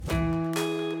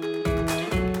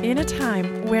In a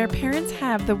time where parents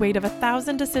have the weight of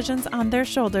 1,000 decisions on their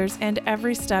shoulders and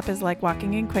every step is like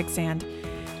walking in quicksand,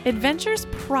 adventure's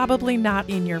probably not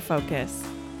in your focus.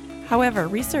 However,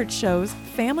 research shows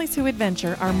families who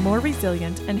adventure are more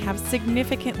resilient and have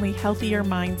significantly healthier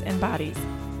minds and bodies.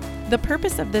 The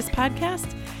purpose of this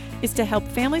podcast is to help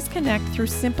families connect through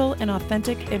simple and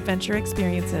authentic adventure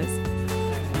experiences.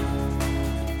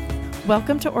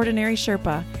 Welcome to Ordinary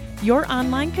Sherpa, your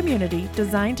online community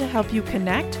designed to help you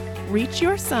connect, reach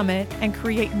your summit, and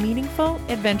create meaningful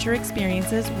adventure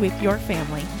experiences with your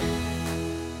family.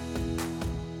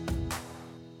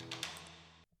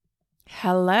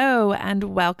 Hello,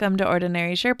 and welcome to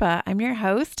Ordinary Sherpa. I'm your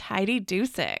host, Heidi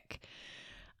Dusick.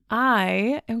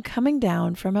 I am coming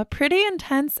down from a pretty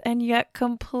intense and yet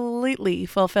completely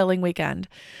fulfilling weekend.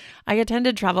 I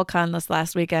attended TravelCon this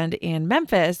last weekend in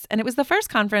Memphis, and it was the first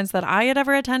conference that I had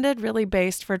ever attended really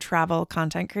based for travel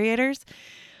content creators.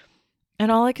 And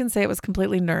all I can say, it was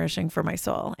completely nourishing for my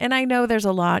soul. And I know there's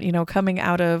a lot, coming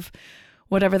out of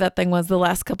whatever that thing was the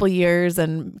last couple of years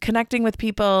and connecting with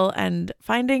people and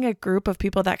finding a group of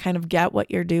people that kind of get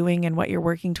what you're doing and what you're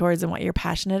working towards and what you're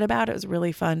passionate about. It was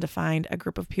really fun to find a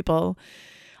group of people.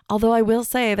 Although I will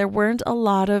say there weren't a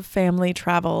lot of family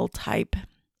travel type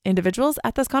individuals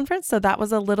at this conference. So that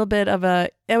was a little bit of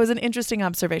it was an interesting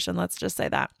observation. Let's just say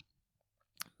that.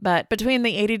 But between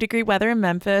the 80-degree weather in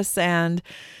Memphis and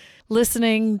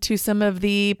listening to some of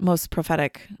the most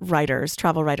prophetic writers,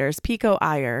 travel writers, Pico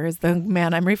Iyer is the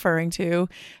man I'm referring to.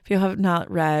 If you have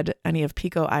not read any of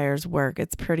Pico Iyer's work,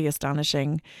 it's pretty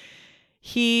astonishing.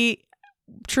 He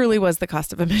truly was the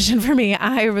cost of admission for me.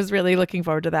 I was really looking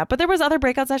forward to that. But there was other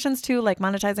breakout sessions too, like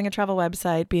monetizing a travel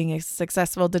website, being a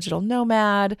successful digital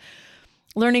nomad,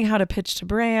 learning how to pitch to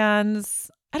brands.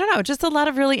 I don't know, just a lot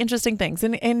of really interesting things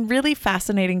and really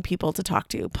fascinating people to talk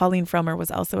to. Pauline Frommer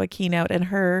was also a keynote, and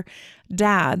her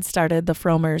dad started the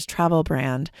Frommer's travel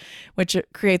brand, which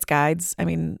creates guides. I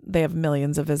mean, they have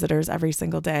millions of visitors every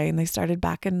single day, and they started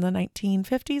back in the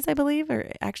 1950s, I believe, or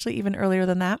actually even earlier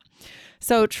than that.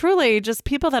 So truly just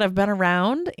people that have been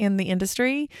around in the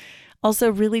industry. Also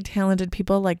really talented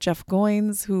people like Jeff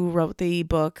Goins, who wrote the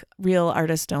book, Real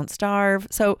Artists Don't Starve.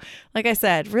 So like I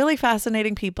said, really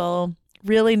fascinating people.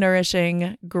 Really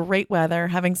nourishing, great weather.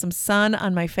 Having some sun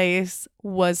on my face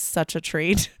was such a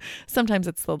treat. Sometimes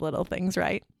it's the little things,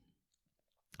 right?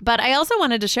 But I also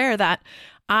wanted to share that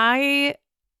I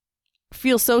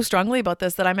feel so strongly about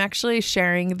this that I'm actually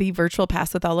sharing the virtual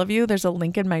pass with all of you. There's a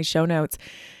link in my show notes.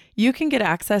 You can get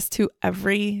access to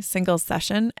every single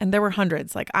session, and there were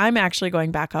hundreds. Like, I'm actually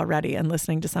going back already and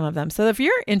listening to some of them. So if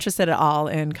you're interested at all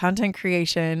in content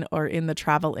creation or in the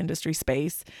travel industry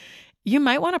space, you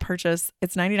might want to purchase.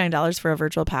 It's $99 for a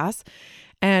virtual pass.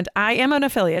 And I am an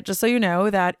affiliate, just so you know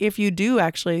that if you do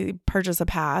actually purchase a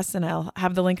pass, and I'll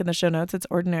have the link in the show notes, it's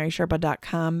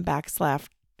ordinarysherpa.com/travelcon,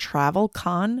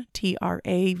 TRAVELCON.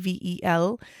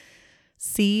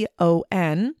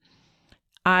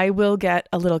 I will get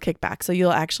a little kickback. So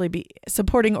you'll actually be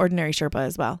supporting Ordinary Sherpa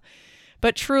as well.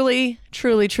 But truly,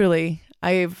 truly, truly,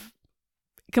 I've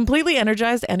completely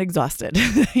energized and exhausted.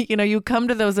 You come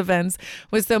to those events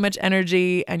with so much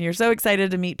energy and you're so excited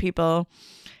to meet people.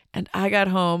 And I got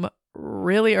home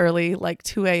really early, like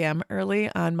 2 a.m.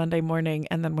 early on Monday morning,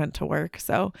 and then went to work.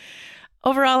 So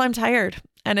overall, I'm tired.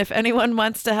 And if anyone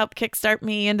wants to help kickstart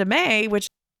me into May, which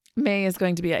May is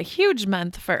going to be a huge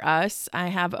month for us. I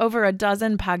have over a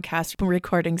dozen podcast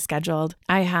recordings scheduled.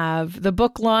 I have the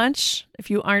book launch. If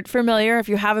you aren't familiar, if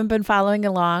you haven't been following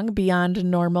along, Beyond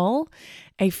Normal,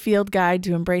 a field guide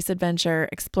to embrace adventure,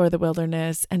 explore the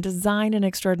wilderness, and design an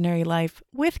extraordinary life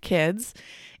with kids,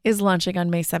 is launching on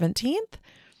May 17th.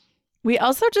 We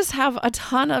also just have a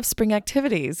ton of spring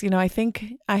activities. I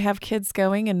think I have kids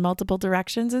going in multiple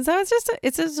directions. And so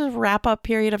it's just a wrap up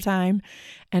period of time.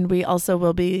 And we also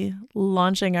will be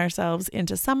launching ourselves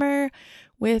into summer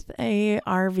with a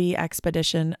RV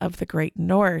expedition of the Great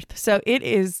North. So it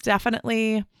is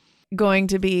definitely going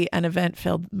to be an event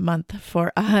filled month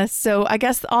for us. So I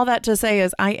guess all that to say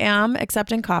is I am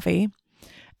accepting coffee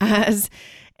as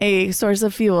a source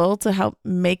of fuel to help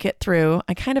make it through.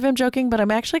 I kind of am joking, but I'm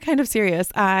actually kind of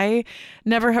serious. I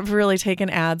never have really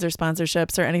taken ads or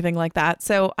sponsorships or anything like that.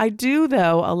 So I do,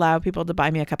 though, allow people to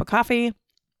buy me a cup of coffee.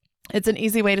 It's an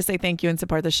easy way to say thank you and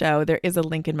support the show. There is a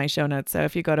link in my show notes. So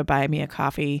if you go to buy me a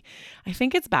coffee, I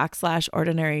think it's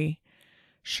 /ordinary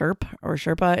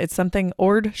Sherpa. It's something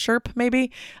Sherp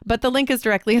maybe, but the link is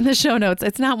directly in the show notes.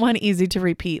 It's not one easy to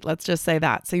repeat. Let's just say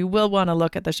that. So you will want to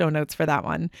look at the show notes for that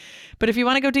one. But if you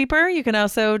want to go deeper, you can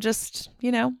also just,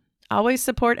 always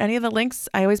support any of the links.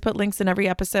 I always put links in every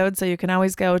episode, so you can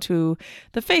always go to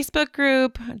the Facebook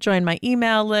group, join my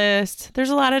email list. There's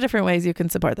a lot of different ways you can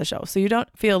support the show, so you don't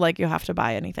feel like you have to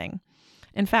buy anything.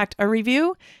 In fact, a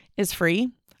review is free.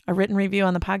 A written review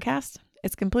on the podcast,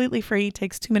 it's completely free,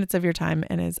 takes 2 minutes of your time,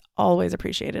 and is always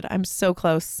appreciated. I'm so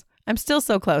close. I'm still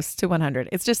so close to 100.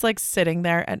 It's just like sitting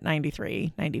there at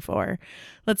 93, 94.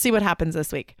 Let's see what happens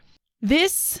this week.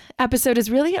 This episode is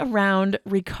really around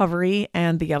recovery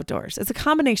and the outdoors. It's a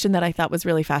combination that I thought was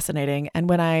really fascinating. And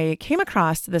when I came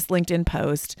across this LinkedIn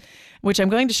post, which I'm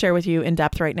going to share with you in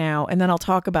depth right now, and then I'll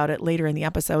talk about it later in the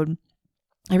episode,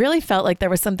 I really felt like there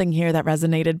was something here that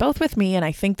resonated both with me, and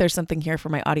I think there's something here for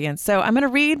my audience. So I'm going to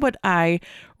read what I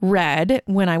read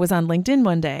when I was on LinkedIn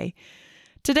one day.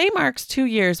 Today marks 2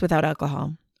 years without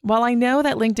alcohol. While I know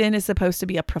that LinkedIn is supposed to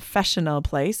be a professional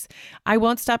place, I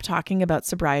won't stop talking about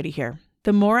sobriety here.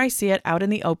 The more I see it out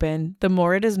in the open, the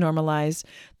more it is normalized,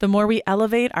 the more we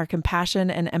elevate our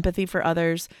compassion and empathy for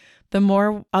others, the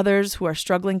more others who are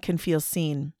struggling can feel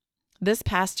seen. This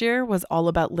past year was all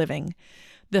about living.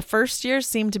 The first year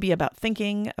seemed to be about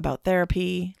thinking, about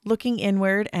therapy, looking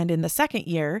inward, and in the second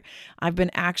year, I've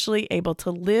been actually able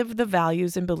to live the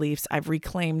values and beliefs I've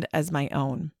reclaimed as my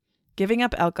own. Giving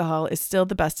up alcohol is still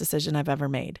the best decision I've ever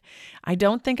made. I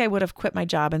don't think I would have quit my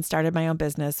job and started my own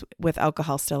business with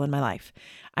alcohol still in my life.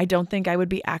 I don't think I would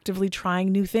be actively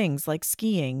trying new things like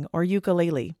skiing or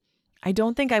ukulele. I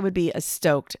don't think I would be as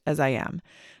stoked as I am.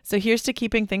 So here's to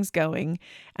keeping things going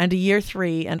and to year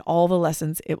 3 and all the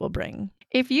lessons it will bring.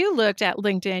 If you looked at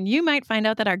LinkedIn, you might find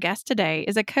out that our guest today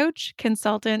is a coach,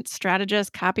 consultant,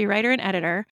 strategist, copywriter, and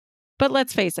editor. But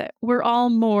let's face it, we're all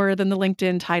more than the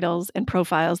LinkedIn titles and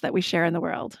profiles that we share in the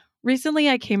world. Recently,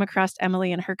 I came across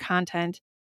Emily and her content,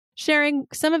 sharing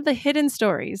some of the hidden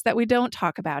stories that we don't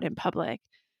talk about in public.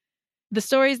 The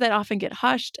stories that often get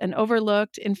hushed and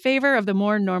overlooked in favor of the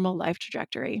more normal life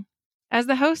trajectory. As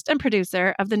the host and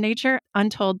producer of the Nature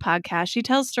Untold podcast, she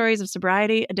tells stories of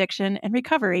sobriety, addiction, and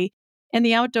recovery in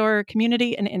the outdoor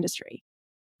community and industry.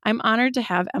 I'm honored to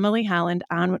have Emily Holland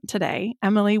on today.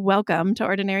 Emily, welcome to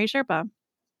Ordinary Sherpa.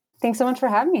 Thanks so much for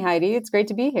having me, Heidi. It's great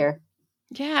to be here.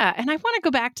 Yeah, and I want to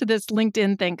go back to this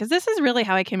LinkedIn thing because this is really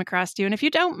how I came across you. And if you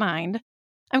don't mind,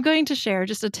 I'm going to share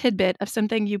just a tidbit of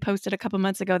something you posted a couple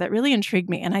months ago that really intrigued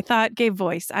me and I thought gave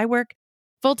voice. I work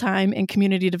full-time in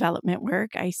community development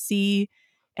work. I see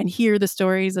and hear the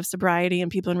stories of sobriety and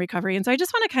people in recovery. And so I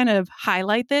just want to kind of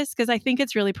highlight this because I think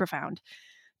it's really profound.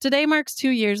 Today marks 2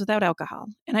 years without alcohol,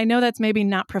 and I know that's maybe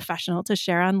not professional to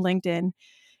share on LinkedIn.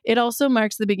 It also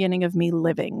marks the beginning of me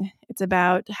living. It's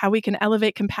about how we can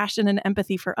elevate compassion and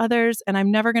empathy for others, and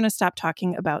I'm never going to stop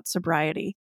talking about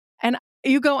sobriety. And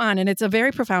you go on, and it's a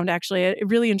very profound, actually. It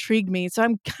really intrigued me. So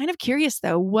I'm kind of curious,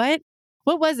 though, what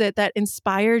was it that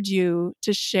inspired you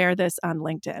to share this on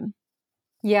LinkedIn?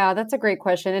 Yeah, that's a great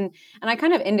question. And I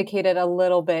kind of indicated a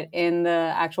little bit in the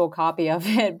actual copy of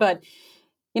it, but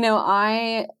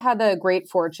I had the great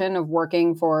fortune of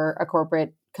working for a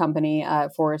corporate company,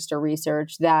 Forrester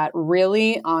Research, that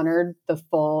really honored the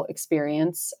full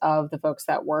experience of the folks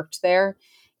that worked there.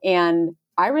 And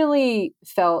I really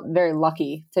felt very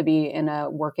lucky to be in a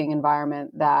working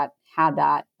environment that had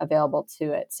that available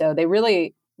to it. So they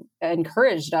really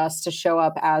encouraged us to show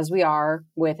up as we are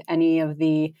with any of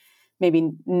the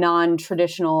maybe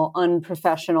non-traditional,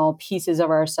 unprofessional pieces of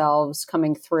ourselves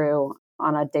coming through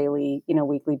on a daily,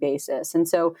 weekly basis. And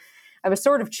so I was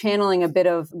sort of channeling a bit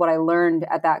of what I learned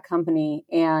at that company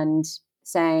and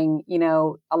saying,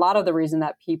 a lot of the reason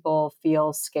that people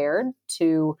feel scared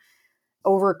to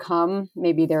overcome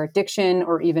maybe their addiction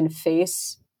or even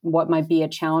face what might be a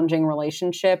challenging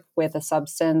relationship with a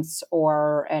substance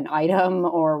or an item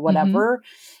or whatever.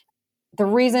 The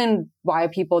reason why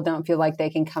people don't feel like they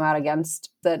can come out against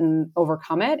it and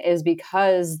overcome it is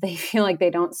because they feel like they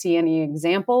don't see any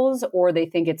examples or they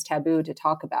think it's taboo to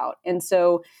talk about. And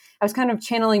so I was kind of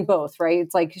channeling both, right?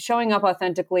 It's like showing up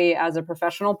authentically as a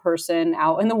professional person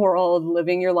out in the world,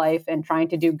 living your life and trying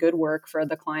to do good work for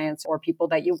the clients or people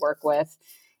that you work with.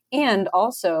 And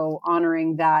also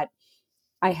honoring that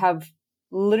I have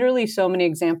literally so many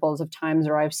examples of times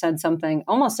where I've said something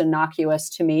almost innocuous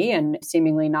to me and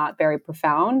seemingly not very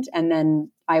profound. And then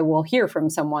I will hear from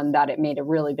someone that it made a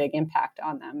really big impact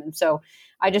on them. And so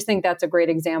I just think that's a great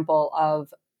example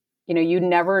of, you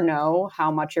never know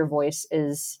how much your voice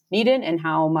is needed and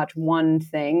how much one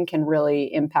thing can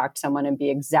really impact someone and be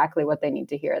exactly what they need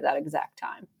to hear at that exact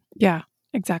time. Yeah,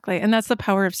 exactly. And that's the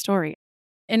power of story.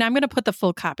 And I'm going to put the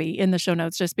full copy in the show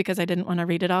notes just because I didn't want to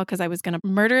read it all because I was going to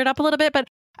murder it up a little bit. But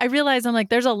I realized I'm like,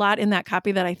 there's a lot in that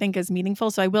copy that I think is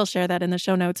meaningful. So I will share that in the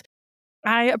show notes.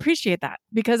 I appreciate that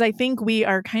because I think we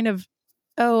are kind of,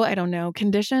 I don't know,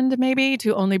 conditioned maybe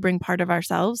to only bring part of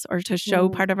ourselves or to show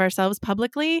Mm. part of ourselves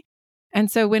publicly.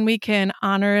 And so when we can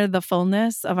honor the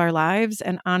fullness of our lives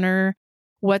and honor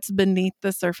what's beneath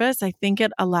the surface, I think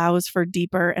it allows for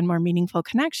deeper and more meaningful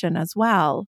connection as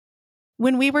well.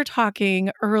 When we were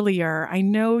talking earlier, I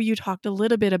know you talked a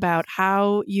little bit about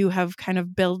how you have kind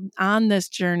of built on this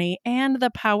journey and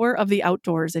the power of the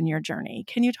outdoors in your journey.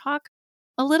 Can you talk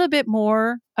a little bit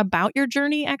more about your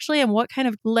journey actually and what kind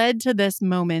of led to this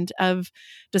moment of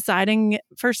deciding,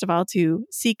 first of all, to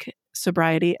seek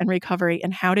sobriety and recovery,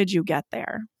 and how did you get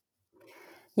there?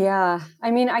 Yeah.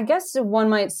 I mean, I guess one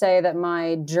might say that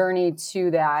my journey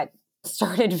to that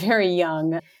started very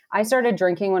young. I started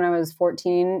drinking when I was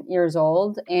 14 years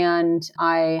old, and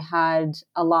I had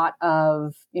a lot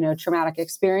of, traumatic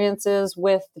experiences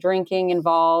with drinking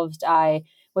involved. I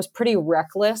was pretty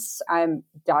reckless. I'm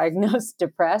diagnosed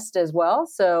depressed as well.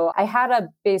 So I had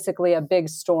basically a big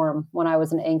storm when I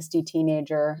was an angsty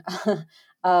teenager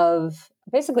of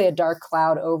basically a dark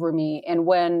cloud over me. And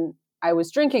when I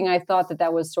was drinking, I thought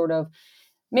that was sort of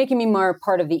making me more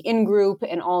part of the in group.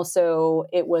 And also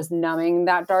it was numbing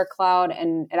that dark cloud.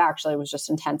 And it actually was just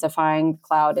intensifying the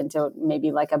cloud into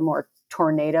maybe like a more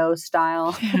tornado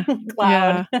style Yeah.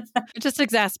 cloud. Yeah. It just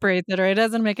exasperates it, or it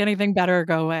doesn't make anything better or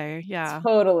go away. Yeah.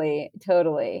 Totally,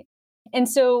 totally. And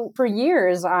so for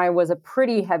years, I was a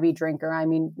pretty heavy drinker. I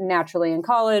mean, naturally in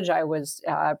college, I was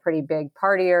a pretty big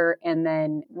partier. And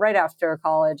then right after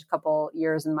college, a couple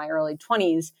years in my early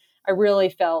 20s, I really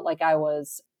felt like I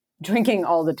was drinking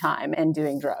all the time and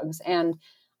doing drugs. And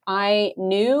I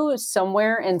knew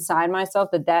somewhere inside myself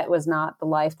that was not the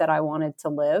life that I wanted to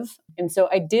live. And so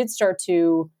I did start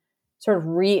to sort of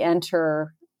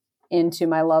re-enter into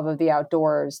my love of the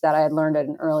outdoors that I had learned at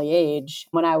an early age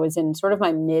when I was in sort of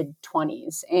my mid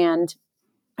 20s. And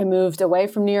I moved away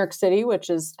from New York City, which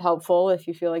is helpful if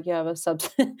you feel like you have a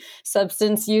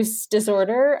substance use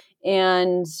disorder.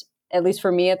 And at least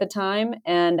for me at the time.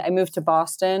 And I moved to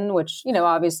Boston, which,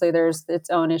 obviously there's its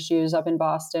own issues up in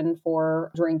Boston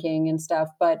for drinking and stuff,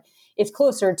 but it's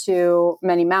closer to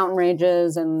many mountain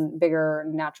ranges and bigger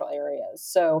natural areas.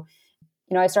 So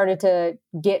I started to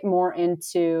get more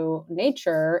into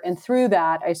nature. And through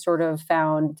that, I sort of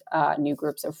found new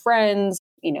groups of friends,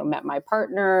 met my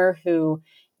partner who,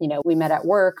 we met at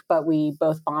work, but we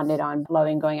both bonded on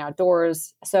loving going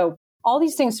outdoors. So all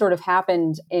these things sort of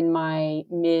happened in my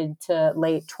mid to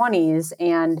late 20s.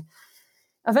 And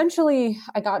eventually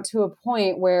I got to a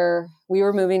point where we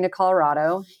were moving to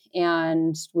Colorado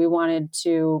and we wanted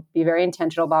to be very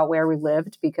intentional about where we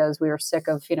lived because we were sick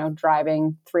of,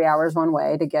 driving 3 hours one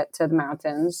way to get to the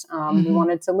mountains. We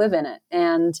wanted to live in it.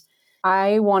 And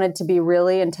I wanted to be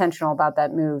really intentional about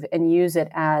that move and use it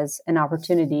as an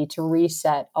opportunity to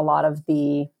reset a lot of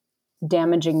the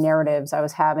damaging narratives I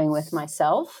was having with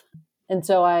myself. And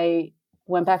so I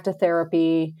went back to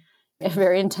therapy, a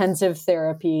very intensive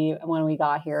therapy when we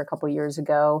got here a couple of years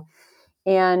ago.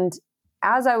 And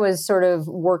as I was sort of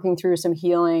working through some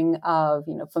healing of,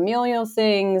 familial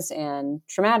things and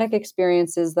traumatic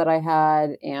experiences that I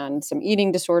had and some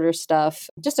eating disorder stuff,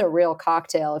 just a real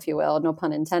cocktail, if you will, no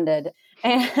pun intended.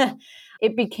 And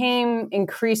it became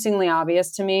increasingly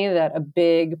obvious to me that a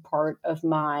big part of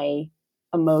my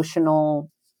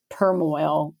emotional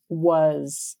turmoil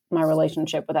was my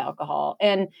relationship with alcohol.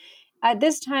 And at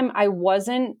this time, I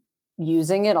wasn't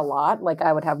using it a lot. Like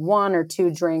I would have 1 or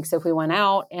 2 drinks if we went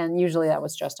out. And usually that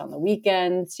was just on the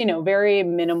weekends, very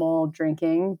minimal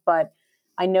drinking. But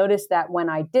I noticed that when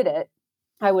I did it,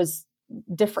 I was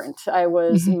different. I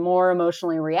was more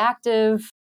emotionally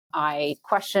reactive. I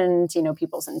questioned,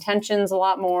 people's intentions a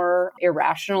lot more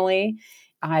irrationally.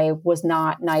 I was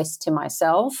not nice to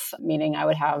myself, meaning I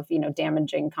would have,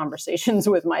 damaging conversations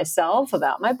with myself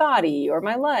about my body or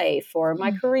my life or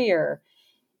my career.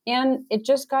 And it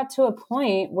just got to a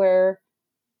point where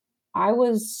I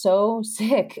was so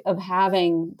sick of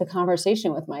having the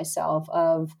conversation with myself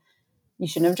of, you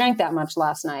shouldn't have drank that much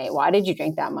last night. Why did you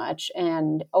drink that much?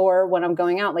 Or when I'm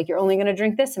going out, like, you're only going to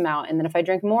drink this amount. And then if I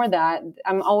drink more of that,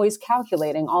 I'm always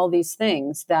calculating all these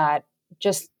things that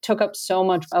just took up so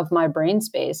much of my brain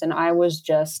space. And I was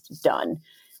just done.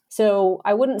 So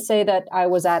I wouldn't say that I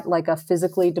was at like a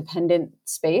physically dependent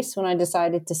space when I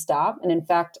decided to stop. And in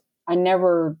fact, I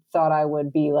never thought I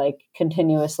would be like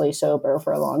continuously sober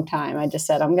for a long time. I just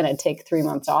said, I'm going to take 3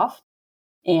 months off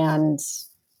and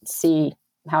see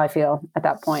how I feel at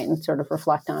that point and sort of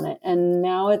reflect on it. And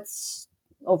now it's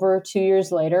over 2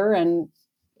 years later, and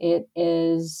it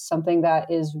is something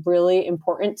that is really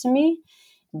important to me.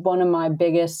 One of my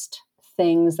biggest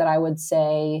things that I would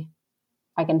say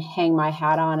I can hang my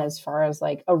hat on as far as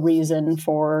like a reason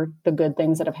for the good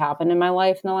things that have happened in my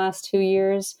life in the last 2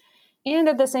 years. And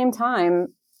at the same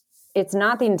time, it's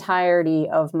not the entirety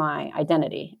of my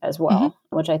identity as well,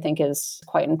 which I think is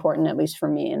quite important, at least for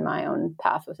me in my own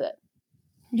path with it.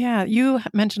 Yeah, you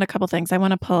mentioned a couple things I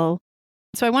want to pull.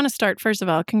 So I want to start, first of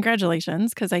all,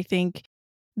 congratulations, because I think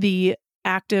the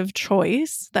active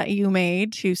choice that you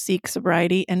made to seek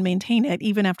sobriety and maintain it,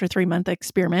 even after a 3-month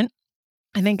experiment,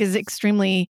 I think is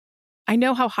extremely, I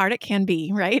know how hard it can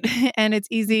be, right? And it's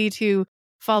easy to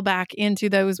fall back into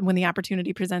those when the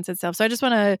opportunity presents itself. So I just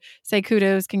want to say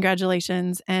kudos,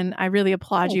 congratulations. And I really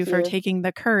applaud Thank you for you. taking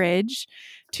the courage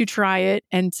to try it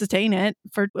and sustain it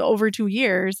for over 2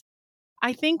 years.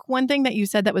 I think one thing that you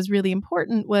said that was really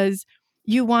important was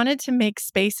you wanted to make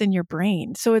space in your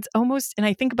brain. So it's almost, and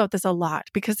I think about this a lot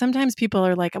because sometimes people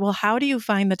are like, well, how do you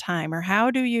find the time or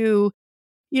how do you,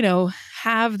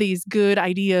 have these good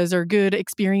ideas or good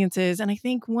experiences? And I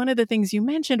think one of the things you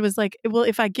mentioned was like, well,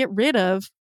 if I get rid of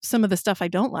some of the stuff I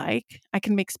don't like, I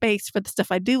can make space for the stuff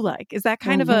I do like. Is that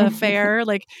kind of a fair,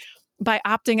 like, by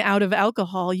opting out of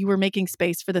alcohol, you were making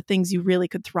space for the things you really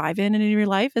could thrive in your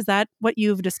life? Is that what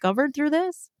you've discovered through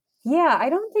this? Yeah, I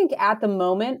don't think at the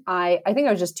moment I think I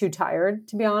was just too tired,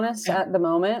 to be honest, Yeah. at the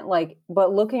moment. Like,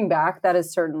 but looking back, that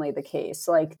is certainly the case.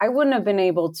 Like, I wouldn't have been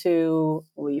able to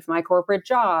leave my corporate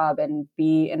job and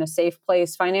be in a safe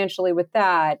place financially with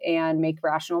that and make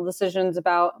rational decisions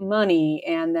about money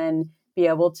and then be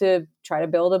able to try to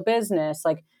build a business.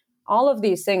 Like, all of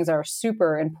these things are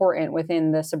super important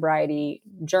within the sobriety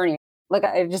journey. Like,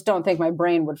 I just don't think my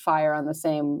brain would fire on the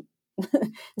same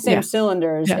Yeah.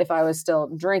 cylinders Yeah. if I was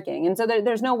still drinking. And so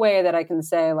there's no way that I can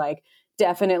say like,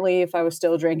 definitely if I was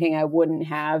still drinking, I wouldn't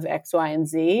have X, Y, and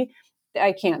Z.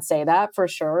 I can't say that for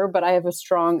sure, but I have a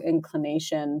strong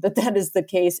inclination that that is the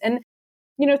case. And,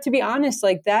 to be honest,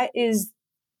 like that is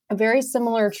a very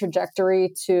similar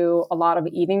trajectory to a lot of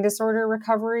eating disorder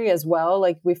recovery as well.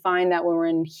 Like we find that when we're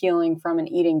in healing from an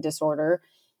eating disorder,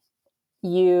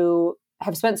 you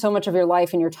have spent so much of your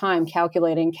life and your time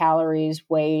calculating calories,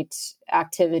 weight,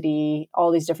 activity,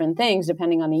 all these different things,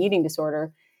 depending on the eating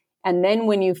disorder. And then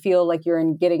when you feel like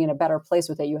you're getting in a better place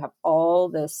with it, you have all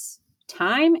this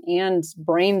time and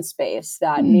brain space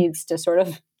that needs to sort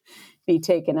of be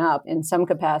taken up in some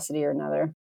capacity or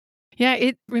another. Yeah,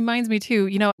 it reminds me too,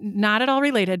 not at all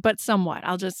related, but somewhat.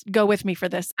 I'll just go with me for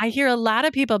this. I hear a lot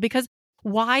of people because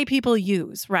why people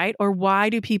use, right? Or why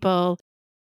do people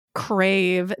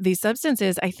crave these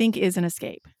substances, I think is an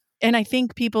escape. And I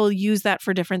think people use that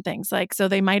for different things. Like, so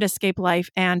they might escape life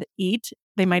and eat.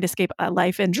 They might escape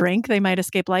life and drink. They might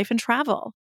escape life and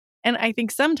travel. And I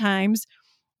think sometimes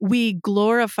we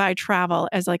glorify travel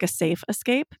as like a safe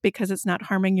escape because it's not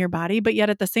harming your body. But yet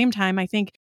at the same time, I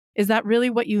think, is that really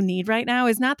what you need right now?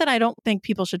 Is not that I don't think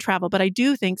people should travel, but I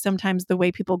do think sometimes the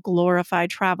way people glorify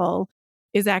travel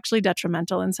is actually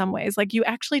detrimental in some ways. Like you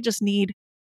actually just need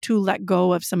to let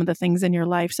go of some of the things in your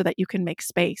life so that you can make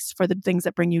space for the things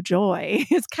that bring you joy.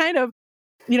 It's kind of,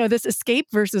 this escape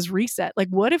versus reset. Like,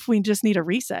 what if we just need a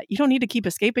reset? You don't need to keep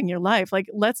escaping your life. Like,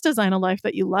 let's design a life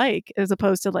that you like as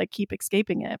opposed to like keep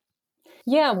escaping it.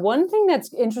 Yeah, one thing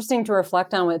that's interesting to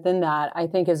reflect on within that, I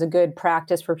think is a good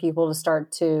practice for people to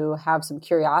start to have some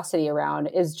curiosity around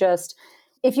is just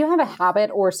if you have a habit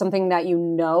or something that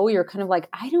you're kind of like,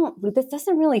 this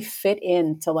doesn't really fit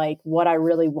into like what I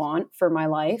really want for my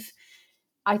life.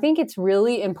 I think it's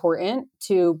really important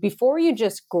to, before you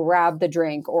just grab the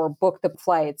drink or book the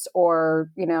flights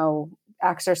or,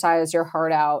 exercise your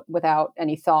heart out without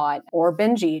any thought or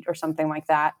binge eat or something like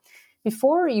that,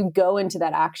 before you go into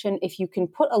that action, if you can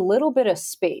put a little bit of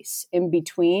space in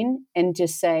between and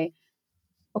just say,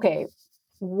 okay,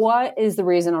 what is the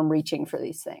reason I'm reaching for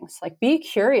these things? Like, be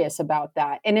curious about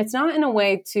that. And it's not in a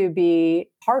way to be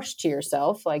harsh to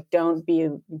yourself. Like, don't be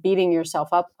beating yourself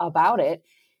up about it.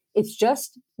 It's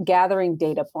just gathering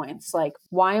data points. Like,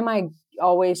 why am I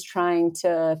always trying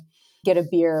to get a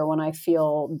beer when I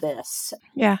feel this?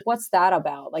 Yeah. What's that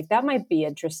about? Like, that might be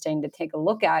interesting to take a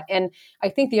look at. And I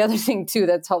think the other thing too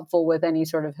that's helpful with any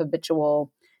sort of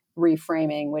habitual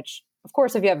reframing, which of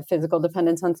course, if you have a physical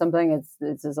dependence on something,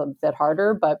 it's a bit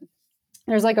harder. But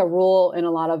there's like a rule in a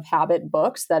lot of habit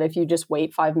books that if you just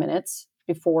wait 5 minutes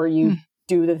before you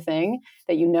do the thing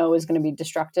that you know is going to be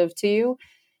destructive to you,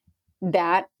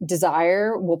 that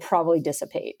desire will probably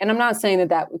dissipate. And I'm not saying that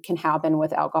that can happen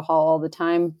with alcohol all the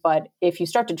time, but if you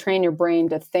start to train your brain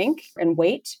to think and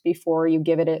wait before you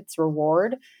give it its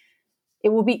reward, it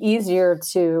will be easier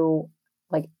to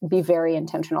like be very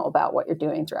intentional about what you're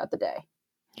doing throughout the day.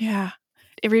 Yeah.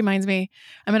 It reminds me,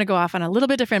 I'm going to go off on a little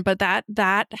bit different, but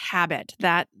that habit,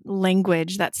 that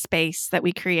language, that space that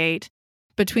we create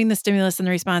between the stimulus and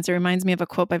the response, it reminds me of a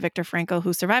quote by Viktor Frankl,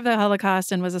 who survived the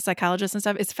Holocaust and was a psychologist and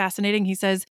stuff. It's fascinating. He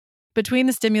says, between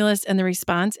the stimulus and the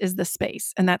response is the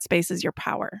space, and that space is your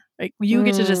power. Right? You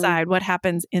get to decide what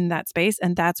happens in that space,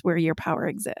 and that's where your power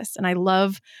exists. And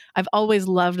I've always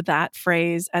loved that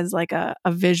phrase as like a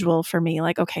visual for me,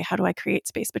 like, okay, how do I create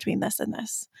space between this and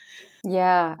this?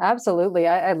 Yeah, absolutely.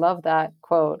 I love that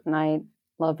quote, and I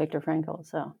love Viktor Frankl.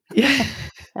 So Yeah.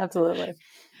 absolutely.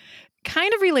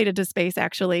 Kind of related to space,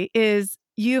 actually, is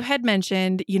you had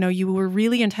mentioned, you were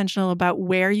really intentional about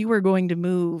where you were going to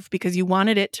move because you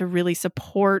wanted it to really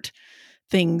support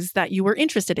things that you were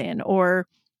interested in, or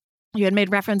you had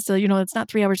made reference to, it's not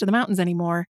 3 hours to the mountains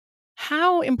anymore.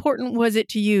 How important was it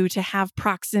to you to have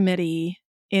proximity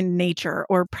in nature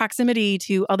or proximity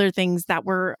to other things that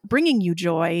were bringing you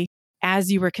joy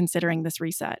as you were considering this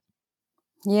reset?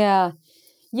 Yeah.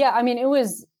 Yeah. I mean, it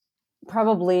was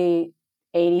probably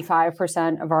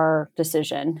 85% of our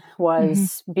decision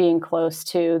was being close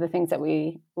to the things that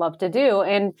we love to do.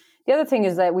 And the other thing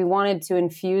is that we wanted to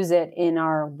infuse it in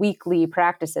our weekly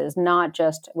practices, not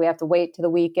just we have to wait to the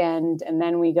weekend and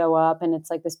then we go up and it's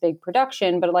like this big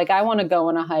production, but like I want to go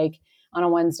on a hike on a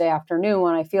Wednesday afternoon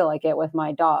when I feel like it with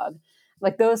my dog.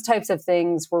 Like those types of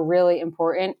things were really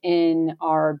important in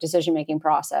our decision-making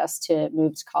process to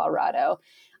move to Colorado.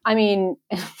 I mean,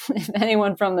 if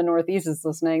anyone from the Northeast is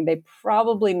listening, they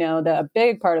probably know that a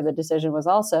big part of the decision was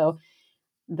also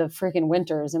the freaking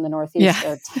winters in the Northeast. Yeah.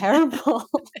 They're terrible.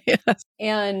 Yes.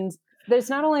 And there's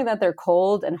not only that they're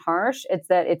cold and harsh, it's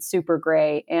that it's super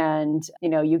gray. And,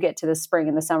 you get to the spring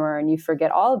and the summer and you forget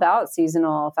all about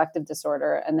seasonal affective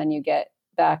disorder. And then you get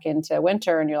back into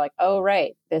winter and you're like, oh,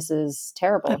 right, this is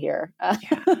terrible here.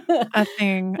 A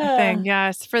thing.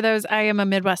 Yes. For those, I am a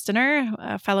Midwesterner,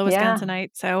 a fellow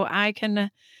Wisconsinite, so I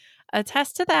can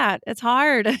attest to that. It's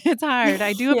hard. It's hard.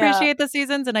 I do appreciate the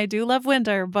seasons and I do love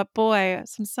winter, but boy,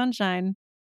 some sunshine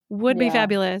would be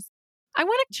fabulous. I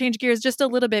want to change gears just a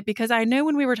little bit because I know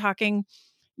when we were talking,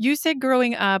 you said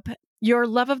growing up, your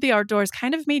love of the outdoors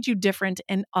kind of made you different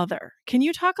and other. Can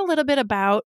you talk a little bit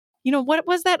about what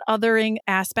was that othering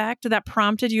aspect that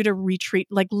prompted you to retreat,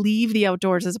 like leave the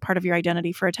outdoors as a part of your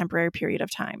identity for a temporary period of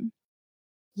time?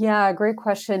 Yeah, great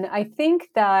question. I think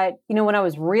that, when I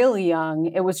was really young,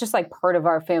 it was just like part of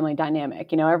our family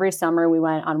dynamic. Every summer we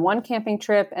went on one camping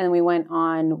trip and we went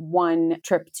on one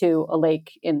trip to a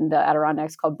lake in the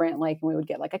Adirondacks called Brant Lake. And we would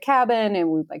get like a cabin and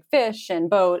we would like fish and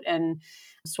boat and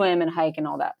swim and hike and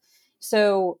all that.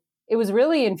 So it was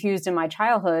really infused in my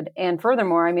childhood. And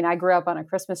furthermore, I mean, I grew up on a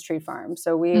Christmas tree farm.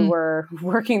 So we were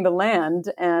working the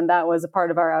land and that was a part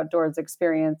of our outdoors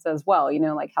experience as well,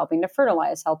 like helping to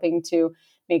fertilize, helping to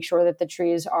make sure that the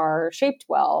trees are shaped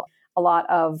well. A lot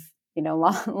of,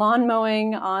 lawn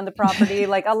mowing on the property,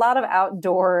 like a lot of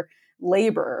outdoor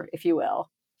labor, if you will.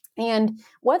 And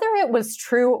whether it was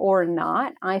true or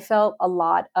not, I felt a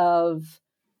lot of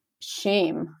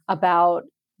shame about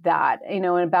that, and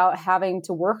about having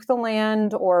to work the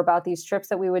land or about these trips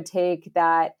that we would take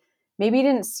that maybe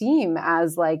didn't seem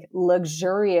as like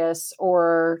luxurious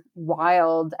or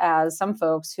wild as some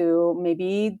folks who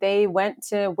maybe they went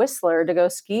to Whistler to go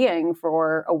skiing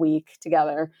for a week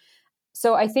together.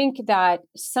 So I think that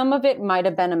some of it might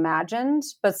have been imagined,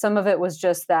 but some of it was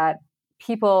just that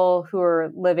people who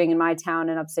are living in my town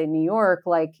in upstate New York,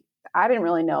 like I didn't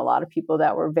really know a lot of people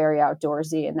that were very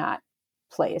outdoorsy in that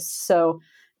place. So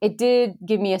it did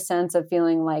give me a sense of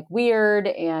feeling like weird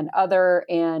and other.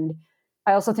 And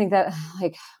I also think that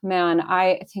like, man,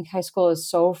 I think high school is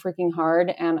so freaking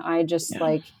hard. And I just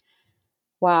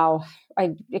wow,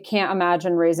 I can't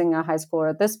imagine raising a high schooler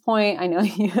at this point. I know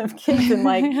you have kids and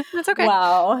like, that's okay.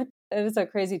 Wow, it is a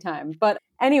crazy time. But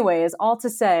anyways, all to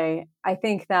say, I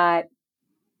think that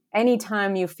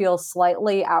anytime you feel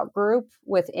slightly outgroup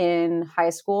within high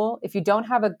school, if you don't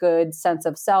have a good sense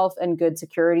of self and good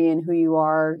security in who you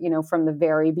are, from the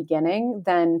very beginning,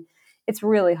 then it's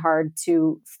really hard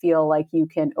to feel like you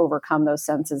can overcome those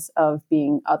senses of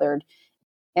being othered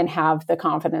and have the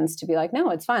confidence to be like, no,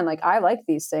 it's fine. Like I like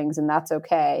these things and that's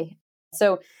okay.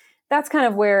 So that's kind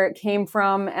of where it came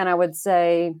from. And I would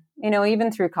say,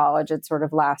 even through college, it sort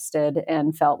of lasted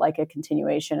and felt like a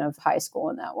continuation of high school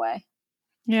in that way.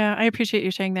 Yeah, I appreciate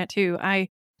you saying that too. I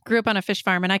grew up on a fish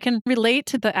farm and I can relate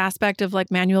to the aspect of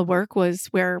like manual work was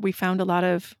where we found a lot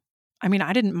of, I mean,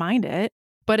 I didn't mind it,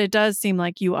 but it does seem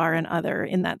like you are an other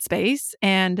in that space.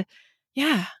 And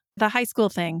yeah, the high school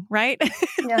thing, right?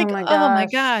 Like, oh my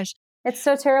gosh. It's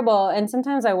so terrible. And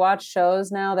sometimes I watch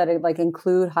shows now that like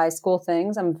include high school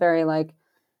things. I'm very like,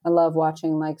 I love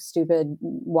watching like stupid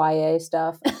YA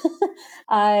stuff.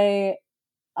 I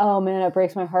Oh man, it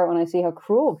breaks my heart when I see how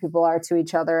cruel people are to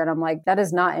each other. And I'm like, that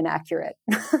is not inaccurate.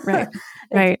 Right. It's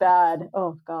Right. bad.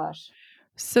 Oh gosh.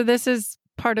 So this is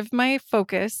part of my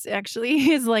focus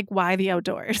actually is like why the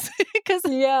outdoors? Because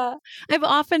Yeah. I've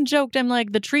often joked, I'm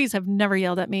like, the trees have never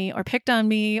yelled at me or picked on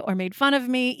me or made fun of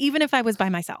me, even if I was by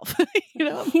myself. I'm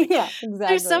like, Yeah, there's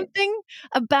exactly. something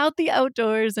about the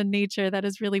outdoors and nature that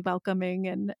is really welcoming.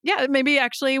 And yeah, maybe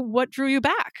actually what drew you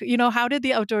back? How did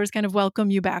the outdoors kind of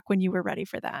welcome you back when you were ready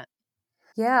for that?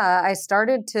 Yeah, I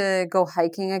started to go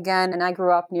hiking again, and I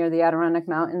grew up near the Adirondack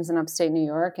Mountains in upstate New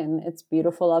York, and it's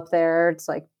beautiful up there. It's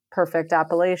like perfect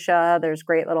Appalachia. There's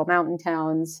great little mountain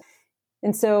towns.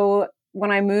 And so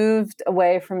when I moved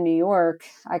away from New York,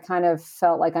 I kind of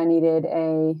felt like I needed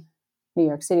New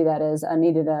York City, that is, I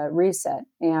needed a reset.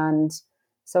 And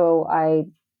so I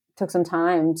took some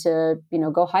time to,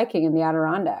 go hiking in the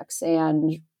Adirondacks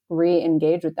and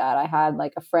re-engage with that. I had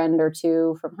like a friend or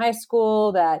two from high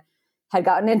school that had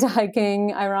gotten into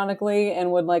hiking, ironically,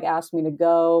 and would like ask me to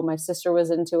go. My sister was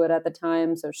into it at the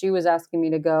time, so she was asking me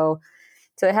to go.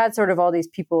 So I had sort of all these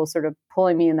people sort of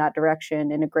pulling me in that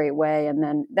direction in a great way.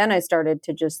 And then I started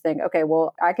to just think, okay,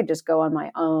 well, I could just go on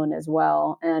my own as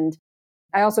well. And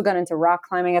I also got into rock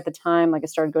climbing at the time. Like I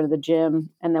started going to the gym.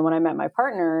 And then when I met my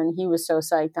partner and he was so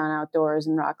psyched on outdoors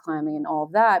and rock climbing and all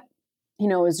of that, it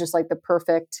was just like the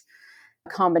perfect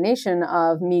combination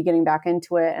of me getting back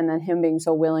into it and then him being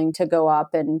so willing to go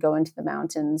up and go into the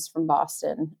mountains from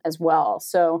Boston as well.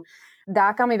 So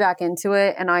that got me back into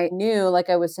it. And I knew, like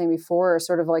I was saying before,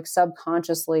 sort of like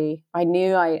subconsciously, I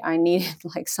knew I needed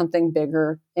like something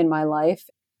bigger in my life.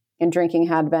 And drinking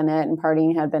had been it and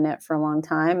partying had been it for a long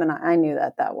time. And I knew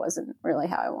that wasn't really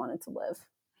how I wanted to live.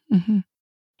 Mm-hmm.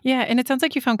 Yeah. And it sounds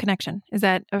like you found connection. Is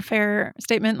that a fair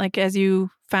statement? Like as you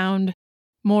found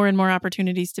more and more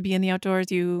opportunities to be in the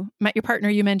outdoors, you met your partner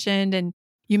you mentioned and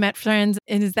you met friends.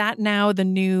 And is that now the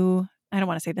new, I don't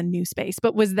want to say the new space,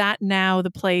 but was that now the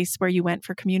place where you went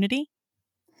for community?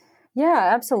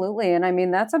 Yeah, absolutely. And I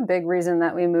mean, that's a big reason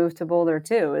that we moved to Boulder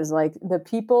too, is like the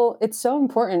people, it's so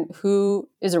important who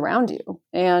is around you.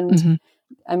 And Mm-hmm.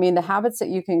 I mean, the habits that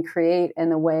you can create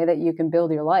and the way that you can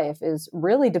build your life is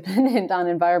really dependent on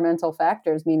environmental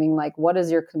factors, meaning like, what does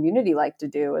your community like to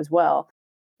do as well?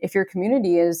 If your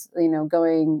community is,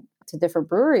 going to different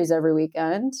breweries every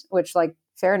weekend, which like,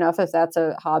 fair enough, if that's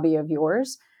a hobby of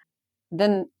yours,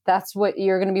 then that's what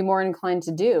you're going to be more inclined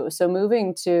to do. So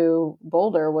moving to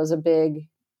Boulder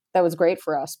that was great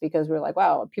for us because we were like,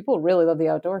 wow, people really love the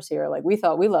outdoors here. Like we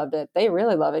thought we loved it. They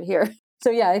really love it here. So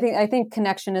yeah, I think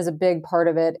connection is a big part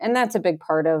of it. And that's a big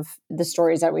part of the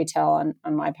stories that we tell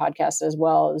on my podcast as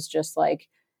well, is just like,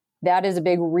 that is a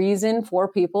big reason for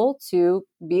people to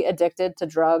be addicted to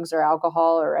drugs or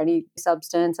alcohol or any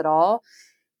substance at all,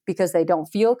 because they don't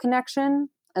feel connection.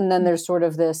 And then there's sort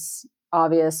of this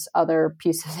obvious other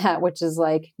piece of that, which is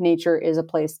like nature is a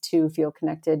place to feel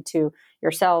connected to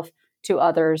yourself, to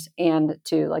others, and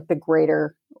to like the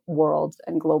greater world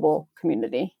and global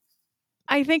community.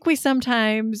 I think we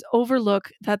sometimes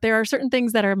overlook that there are certain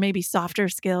things that are maybe softer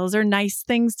skills or nice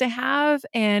things to have,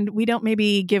 and we don't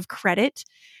maybe give credit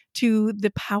to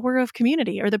the power of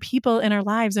community or the people in our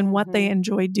lives and what they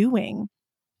enjoy doing.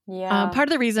 Yeah. Part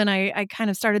of the reason I kind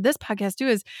of started this podcast too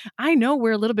is I know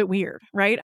we're a little bit weird,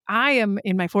 right? I am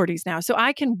in my 40s now, so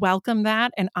I can welcome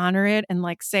that and honor it and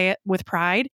like say it with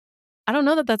pride. I don't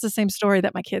know that that's the same story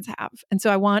that my kids have. And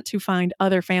so I want to find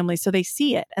other families so they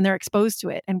see it and they're exposed to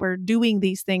it. And we're doing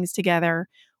these things together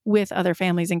with other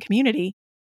families and community.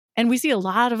 And we see a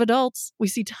lot of adults. We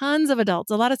see tons of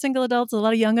adults, a lot of single adults, a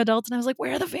lot of young adults. And I was like,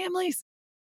 where are the families?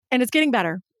 And it's getting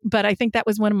better. But I think that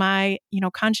was one of my,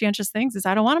 conscientious things is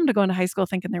I don't want them to go into high school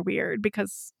thinking they're weird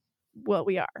because, well,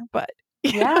 we are. But I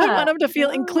Yeah. want them to feel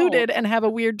No. included and have a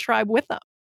weird tribe with them.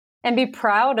 And be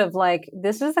proud of like,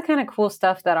 this is the kind of cool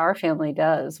stuff that our family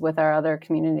does with our other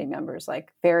community members.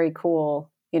 Like, very cool,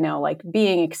 like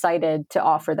being excited to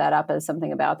offer that up as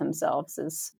something about themselves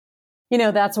is,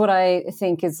 that's what I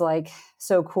think is like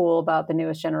so cool about the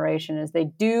newest generation is they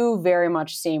do very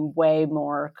much seem way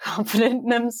more confident in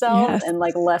themselves Yes. and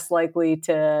like less likely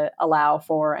to allow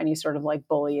for any sort of like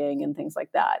bullying and things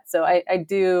like that. So I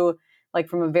do like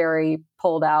from a very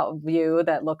pulled out view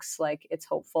that looks like it's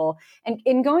hopeful. And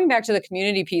in going back to the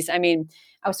community piece, I mean,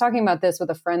 I was talking about this with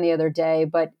a friend the other day,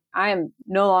 but I am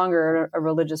no longer a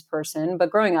religious person, but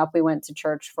growing up, we went to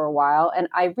church for a while. And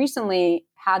I recently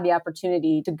had the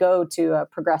opportunity to go to a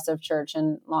progressive church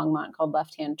in Longmont called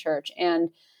Left Hand Church. And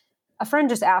a friend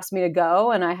just asked me to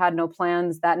go, and I had no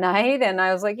plans that night. And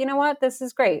I was like, you know what? This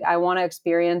is great. I want to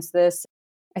experience this.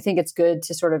 I think it's good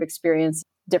to sort of experience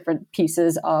different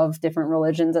pieces of different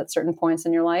religions at certain points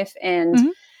in your life. And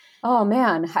Mhm. oh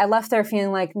man, I left there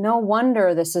feeling like no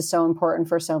wonder this is so important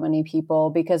for so many people,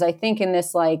 because I think in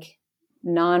this like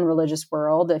non-religious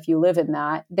world, if you live in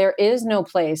that, there is no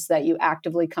place that you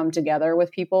actively come together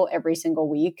with people every single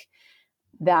week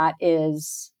that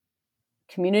is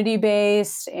community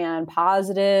based and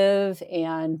positive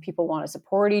and people want to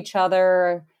support each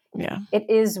other. Yeah. It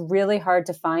is really hard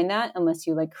to find that unless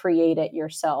you like create it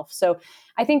yourself. So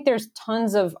I think there's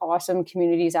tons of awesome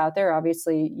communities out there.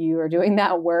 Obviously, you are doing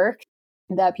that work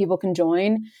that people can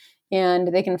join, and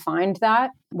they can find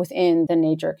that within the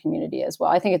nature community as well.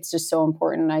 I think it's just so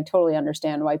important. And I totally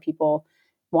understand why people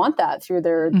want that through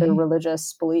their Mhm.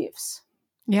 religious beliefs.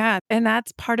 Yeah. And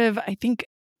that's part of, I think,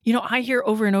 I hear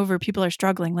over and over people are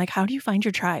struggling. Like, how do you find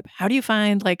your tribe? How do you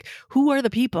find, like, who are the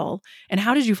people and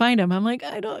how did you find them? I'm like,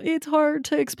 it's hard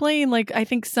to explain. Like, I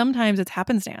think sometimes it's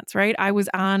happenstance, right? I was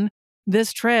on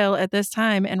this trail at this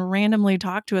time and randomly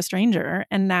talked to a stranger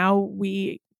and now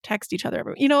we text each other.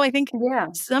 I think Yeah.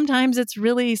 sometimes it's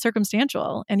really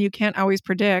circumstantial and you can't always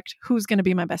predict who's going to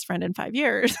be my best friend in 5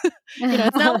 years.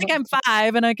 It's not like I'm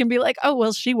 5 and I can be like, oh,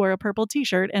 well, she wore a purple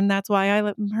t-shirt and that's why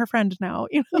I'm her friend now.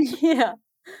 Yeah.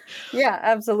 Yeah,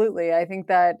 absolutely. I think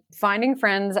that finding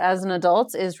friends as an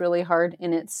adult is really hard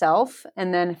in itself.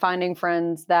 And then finding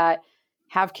friends that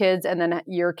have kids and then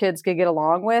your kids could get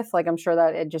along with, like, I'm sure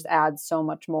that it just adds so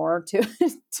much more to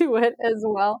to it as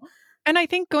well. And I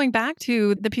think going back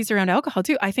to the piece around alcohol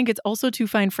too, I think it's also to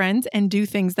find friends and do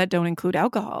things that don't include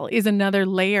alcohol is another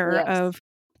layer Yes. of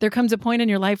there comes a point in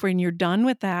your life when you're done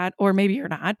with that, or maybe you're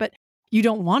not, but you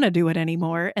don't want to do it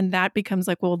anymore. And that becomes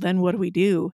like, well, then what do we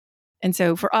do? And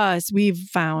so for us, we've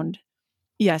found,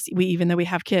 yes, even though we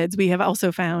have kids, we have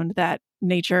also found that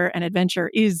nature and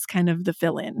adventure is kind of the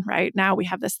fill in, right? Now we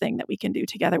have this thing that we can do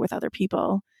together with other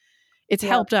people. It's Yep.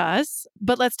 helped us,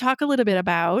 but let's talk a little bit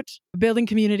about building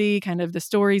community, kind of the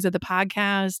stories of the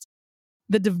podcast,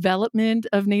 the development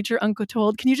of Nature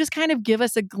Untold. Can you just kind of give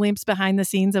us a glimpse behind the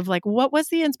scenes of like, what was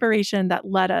the inspiration that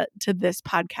led to this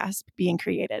podcast being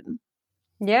created?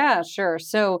 Yeah, sure.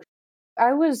 So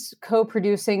I was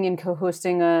co-producing and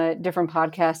co-hosting a different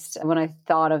podcast when I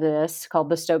thought of this called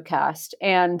the Stokecast.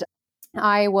 And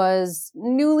I was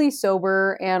newly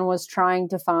sober and was trying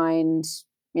to find,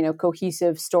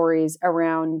 cohesive stories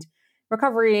around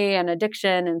recovery and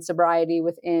addiction and sobriety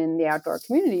within the outdoor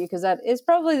community, because that is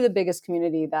probably the biggest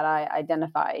community that I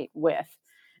identify with.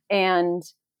 And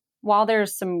while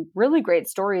there's some really great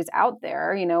stories out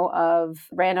there, of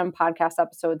random podcast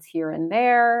episodes here and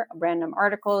there, random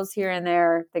articles here and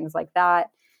there, things like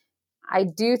that, I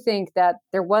do think that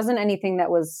there wasn't anything that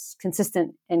was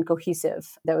consistent and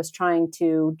cohesive that was trying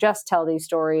to just tell these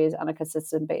stories on a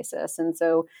consistent basis. And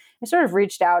so I sort of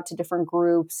reached out to different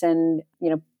groups and,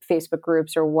 Facebook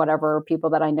groups or whatever, people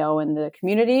that I know in the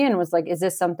community, and was like, is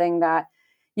this something that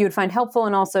you would find helpful?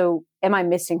 And also, am I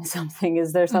missing something?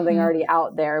 Is there something Mm-hmm. already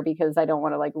out there? Because I don't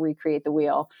want to like recreate the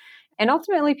wheel. And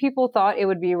ultimately, people thought it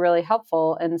would be really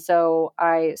helpful. And so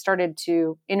I started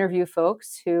to interview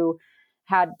folks who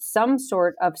had some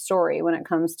sort of story when it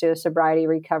comes to sobriety,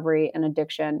 recovery, and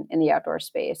addiction in the outdoor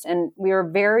space. And we were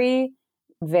very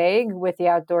vague with the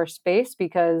outdoor space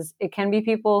because it can be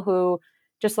people who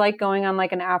just like going on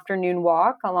like an afternoon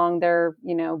walk along their,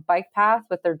 bike path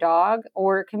with their dog,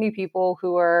 or it can be people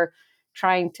who are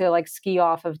trying to like ski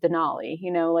off of Denali,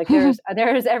 like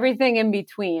there's everything in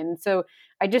between. So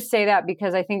I just say that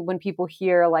because I think when people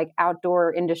hear like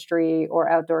outdoor industry or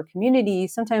outdoor community,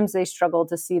 sometimes they struggle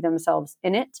to see themselves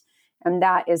in it. And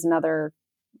that is another,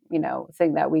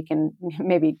 thing that we can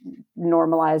maybe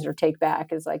normalize or take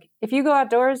back, is like, if you go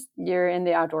outdoors, you're in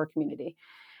the outdoor community.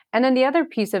 And then the other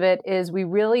piece of it is we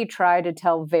really try to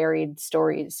tell varied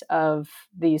stories of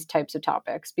these types of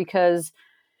topics, because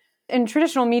in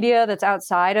traditional media that's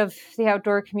outside of the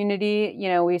outdoor community,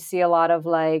 we see a lot of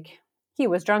like, he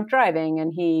was drunk driving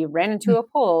and he ran into a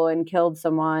pole and killed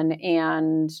someone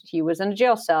and he was in a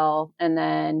jail cell. And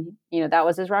then, that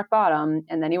was his rock bottom.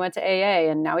 And then he went to AA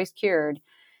and now he's cured.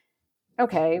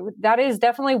 Okay, that is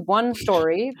definitely one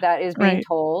story that is being Right.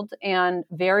 told, and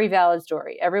very valid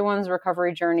story. Everyone's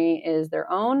recovery journey is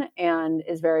their own and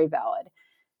is very valid.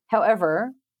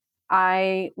 However,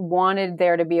 I wanted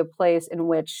there to be a place in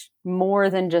which more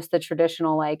than just the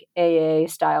traditional like AA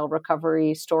style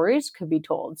recovery stories could be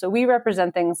told. So we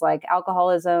represent things like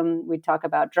alcoholism. We talk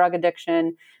about drug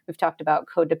addiction. We've talked about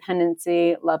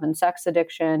codependency, love and sex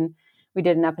addiction. We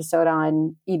did an episode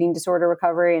on eating disorder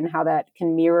recovery and how that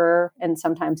can mirror and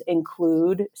sometimes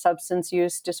include substance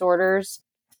use disorders.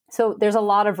 So there's a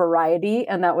lot of variety,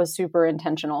 and that was super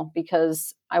intentional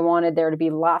because I wanted there to be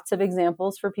lots of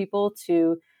examples for people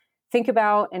to think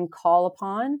about and call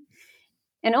upon.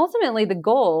 And ultimately, the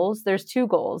goals, there's two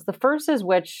goals. The first is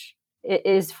which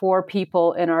is for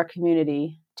people in our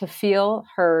community to feel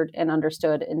heard and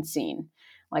understood and seen.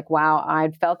 Like, wow, I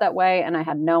felt that way and I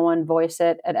had no one voice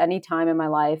it at any time in my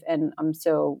life. And I'm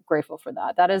so grateful for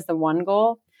that. That is the one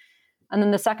goal. And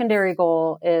then the secondary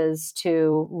goal is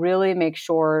to really make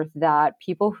sure that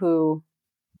people who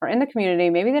are in the community,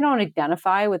 maybe they don't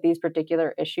identify with these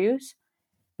particular issues,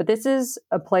 but this is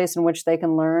a place in which they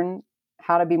can learn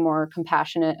how to be more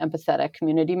compassionate, empathetic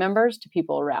community members to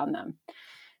people around them.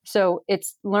 So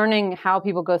it's learning how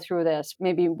people go through this,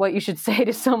 maybe what you should say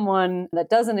to someone that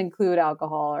doesn't include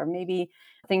alcohol, or maybe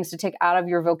things to take out of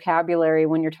your vocabulary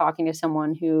when you're talking to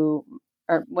someone who,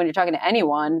 or when you're talking to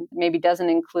anyone, maybe doesn't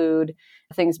include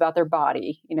things about their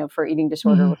body, for eating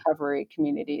disorder recovery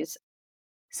communities.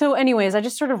 So anyways, I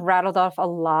just sort of rattled off a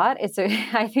lot.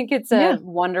 I think it's a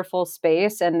wonderful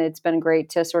space, and it's been great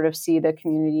to sort of see the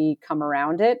community come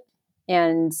around it.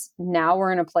 And now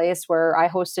we're in a place where I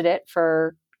hosted it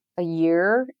for a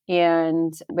year,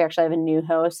 and we actually have a new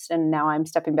host, and now I'm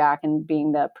stepping back and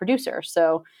being the producer.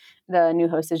 So the new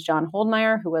host is John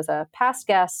Holdmeyer, who was a past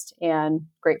guest and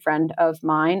great friend of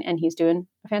mine, and he's doing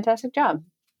a fantastic job.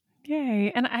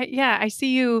 Yay. And I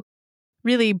see you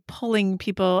really pulling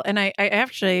people. And I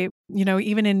actually,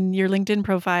 even in your LinkedIn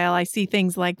profile, I see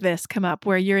things like this come up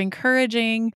where you're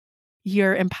encouraging,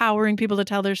 you're empowering people to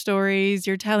tell their stories,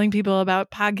 you're telling people about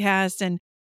podcasts and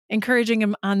encouraging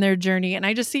them on their journey. And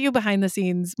I just see you behind the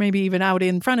scenes, maybe even out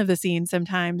in front of the scenes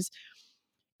sometimes.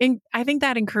 And I think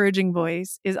that encouraging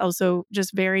voice is also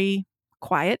just very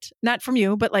quiet, not from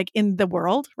you, but like in the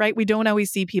world, right? We don't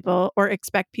always see people or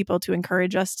expect people to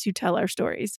encourage us to tell our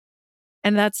stories.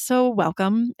 And that's so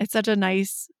welcome. It's such a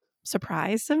nice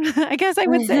surprise, I guess I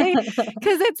would say,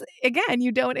 because it's, again,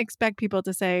 you don't expect people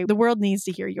to say, the world needs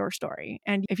to hear your story.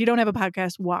 And if you don't have a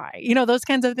podcast, why? Those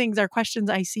kinds of things are questions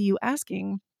I see you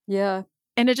asking. Yeah.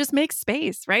 And it just makes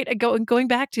space, right? Going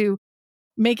back to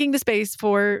making the space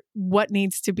for what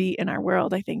needs to be in our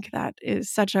world. I think that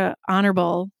is such a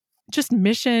honorable just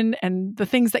mission, and the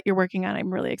things that you're working on,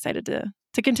 I'm really excited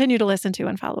to continue to listen to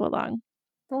and follow along.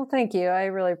 Well, thank you. I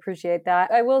really appreciate that.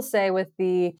 I will say with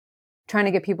the trying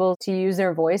to get people to use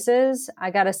their voices, I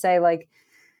got to say,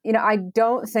 I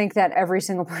don't think that every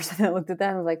single person that looked at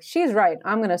that was like, she's right,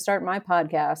 I'm going to start my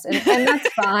podcast. And that's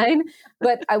fine.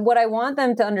 But what I want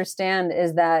them to understand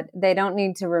is that they don't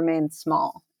need to remain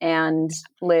small and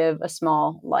live a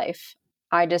small life.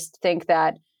 I just think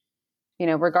that,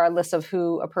 regardless of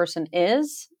who a person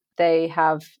is, they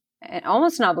have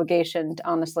almost an obligation,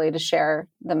 honestly, to share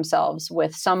themselves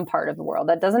with some part of the world.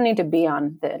 That doesn't need to be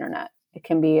on the internet. It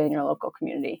can be in your local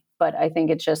community. But I think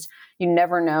it's just, you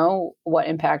never know what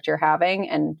impact you're having,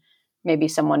 and maybe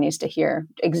someone needs to hear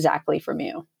exactly from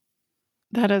you.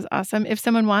 That is awesome. If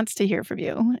someone wants to hear from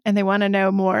you and they want to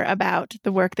know more about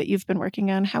the work that you've been working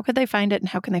on, how could they find it and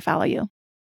how can they follow you?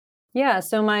 Yeah,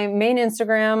 so my main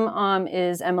Instagram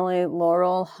is Emily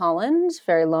Laurel Holland,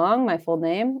 very long, my full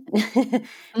name.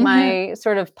 My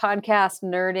sort of podcast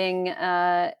nerding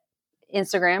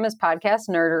Instagram is Podcast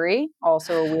Nerdery,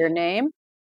 also a weird name.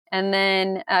 And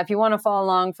then if you want to follow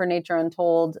along for Nature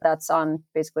Untold, that's on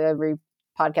basically every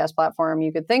podcast platform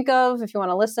you could think of if you want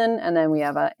to listen. And then we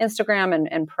have an Instagram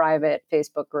and private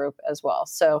Facebook group as well.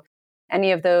 So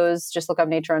any of those, just look up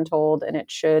Nature Untold and it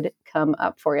should come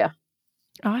up for you.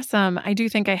 Awesome. I do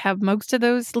think I have most of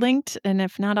those linked. And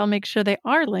if not, I'll make sure they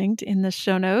are linked in the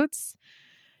show notes.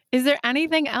 Is there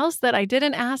anything else that I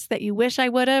didn't ask that you wish I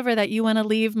would have, or that you want to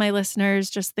leave my listeners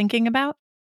just thinking about?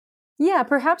 Yeah,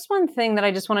 perhaps one thing that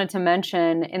I just wanted to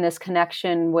mention in this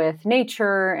connection with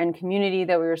nature and community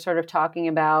that we were sort of talking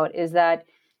about is that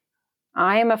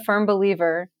I am a firm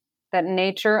believer that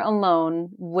nature alone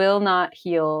will not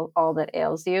heal all that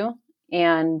ails you.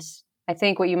 And I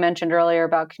think what you mentioned earlier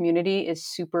about community is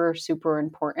super, super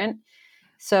important.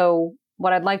 So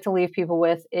what I'd like to leave people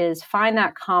with is find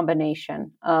that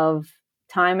combination of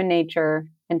time in nature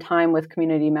and time with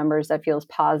community members that feels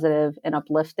positive and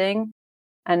uplifting.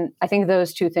 And I think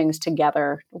those two things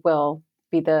together will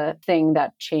be the thing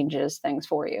that changes things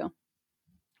for you.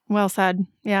 Well said.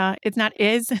 Yeah, it's not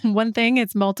is one thing,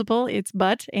 it's multiple, it's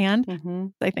but,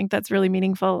 and I think that's really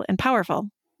meaningful and powerful.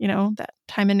 That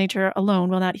time in nature alone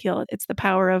will not heal. It's the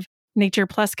power of nature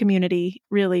plus community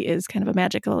really is kind of a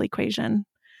magical equation.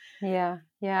 Yeah.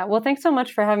 Well, thanks so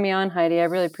much for having me on, Heidi. I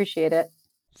really appreciate it.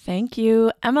 Thank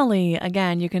you, Emily.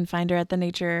 Again, you can find her at the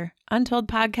Nature Untold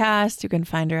podcast. You can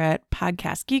find her at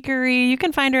Podcast Geekery. You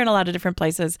can find her in a lot of different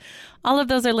places. All of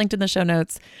those are linked in the show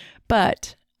notes.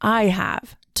 But I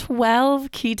have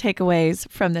 12 key takeaways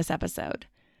from this episode.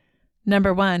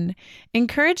 Number 1,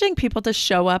 encouraging people to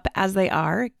show up as they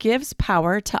are gives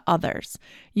power to others.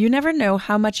 You never know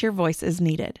how much your voice is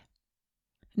needed.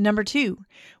 Number 2,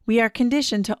 we are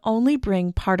conditioned to only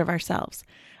bring part of ourselves.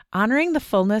 Honoring the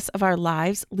fullness of our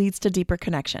lives leads to deeper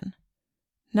connection.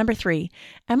 Number 3,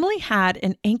 Emily had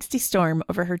an angsty storm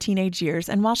over her teenage years,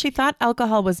 and while she thought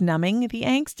alcohol was numbing the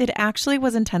angst, it actually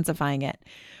was intensifying it.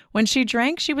 When she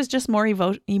drank, she was just more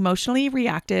emotionally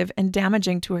reactive and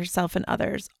damaging to herself and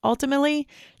others. Ultimately,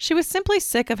 she was simply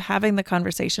sick of having the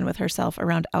conversation with herself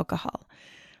around alcohol.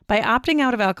 By opting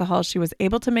out of alcohol, she was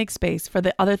able to make space for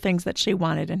the other things that she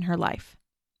wanted in her life.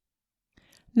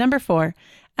 Number 4,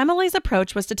 Emily's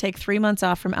approach was to take 3 months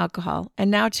off from alcohol,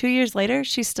 and now 2 years later,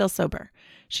 she's still sober.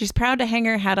 She's proud to hang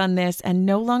her hat on this and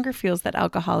no longer feels that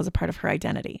alcohol is a part of her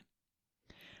identity.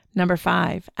 Number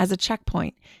 5, as a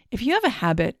checkpoint, if you have a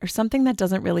habit or something that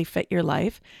doesn't really fit your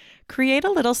life, create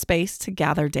a little space to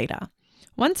gather data.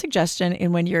 One suggestion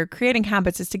in when you're creating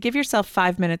habits is to give yourself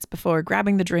 5 minutes before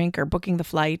grabbing the drink or booking the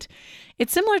flight.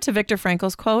 It's similar to Viktor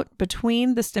Frankl's quote,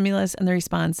 between the stimulus and the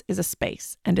response is a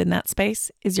space, and in that space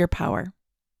is your power.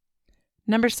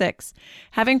 Number 6,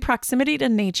 having proximity to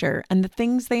nature and the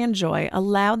things they enjoy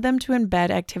allowed them to embed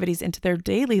activities into their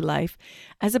daily life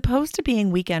as opposed to being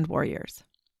weekend warriors.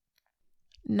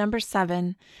 Number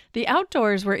 7, the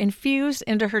outdoors were infused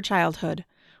into her childhood.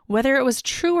 Whether it was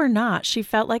true or not, she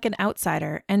felt like an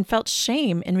outsider and felt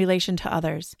shame in relation to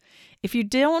others. If you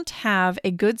don't have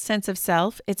a good sense of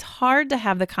self, it's hard to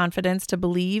have the confidence to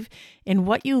believe in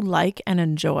what you like and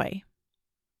enjoy.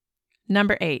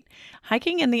 Number 8,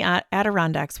 hiking in the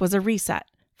Adirondacks was a reset.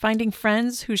 Finding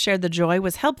friends who shared the joy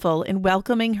was helpful in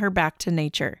welcoming her back to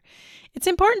nature. It's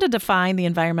important to define the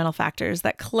environmental factors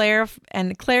that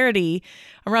clarity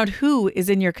around who is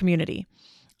in your community.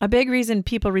 A big reason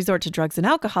people resort to drugs and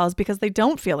alcohol is because they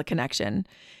don't feel a connection.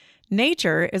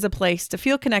 Nature is a place to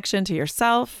feel connection to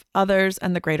yourself, others,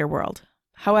 and the greater world.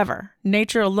 However,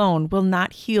 nature alone will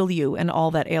not heal you and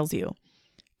all that ails you.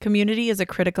 Community is a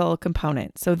critical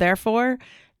component, so therefore,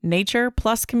 nature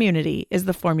plus community is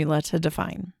the formula to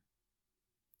define.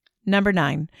 Number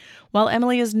 9, while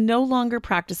Emily is no longer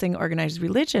practicing organized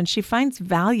religion, she finds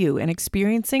value in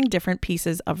experiencing different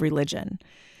pieces of religion.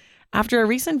 After a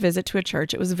recent visit to a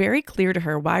church, it was very clear to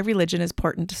her why religion is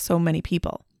important to so many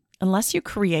people. Unless you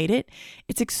create it,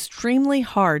 it's extremely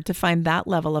hard to find that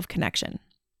level of connection.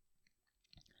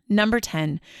 Number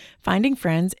 10, finding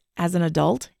friends as an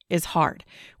adult is hard.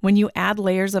 When you add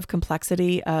layers of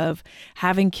complexity of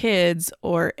having kids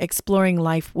or exploring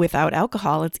life without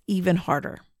alcohol, it's even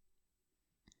harder.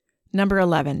 Number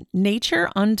 11, Nature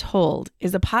Untold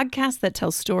is a podcast that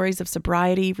tells stories of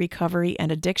sobriety, recovery,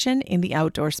 and addiction in the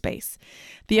outdoor space.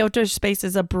 The outdoor space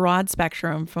is a broad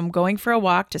spectrum from going for a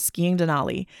walk to skiing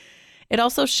Denali. It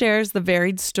also shares the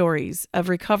varied stories of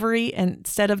recovery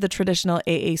instead of the traditional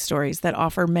AA stories that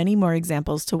offer many more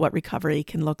examples to what recovery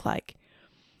can look like.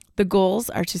 The goals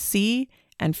are to see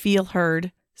and feel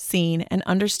heard, seen, and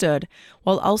understood,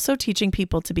 while also teaching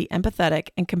people to be empathetic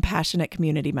and compassionate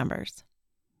community members.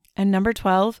 And number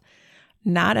 12,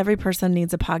 not every person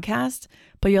needs a podcast,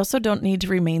 but you also don't need to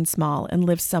remain small and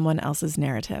live someone else's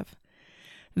narrative.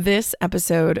 This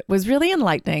episode was really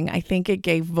enlightening. I think it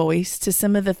gave voice to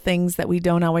some of the things that we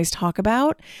don't always talk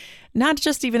about, not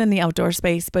just even in the outdoor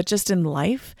space, but just in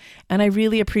life. And I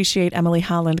really appreciate Emily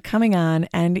Holland coming on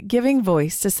and giving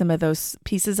voice to some of those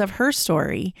pieces of her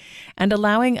story and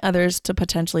allowing others to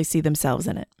potentially see themselves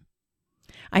in it.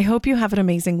 I hope you have an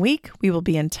amazing week. We will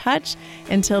be in touch.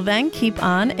 Until then, keep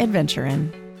on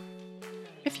adventuring.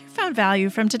 If you found value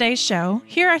from today's show,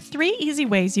 here are 3 easy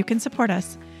ways you can support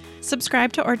us.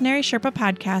 Subscribe to Ordinary Sherpa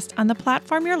Podcast on the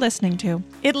platform you're listening to.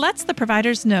 It lets the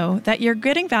providers know that you're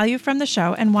getting value from the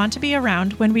show and want to be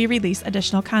around when we release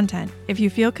additional content. If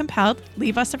you feel compelled,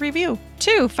 leave us a review.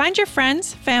 2, find your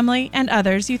friends, family, and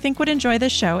others you think would enjoy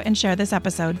this show and share this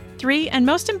episode. 3, and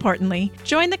most importantly,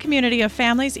 join the community of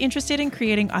families interested in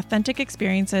creating authentic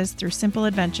experiences through simple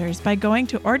adventures by going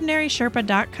to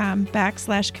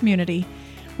ordinarysherpa.com/community.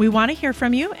 We want to hear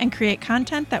from you and create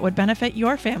content that would benefit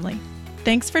your family.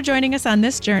 Thanks for joining us on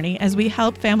this journey as we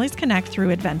help families connect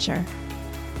through adventure.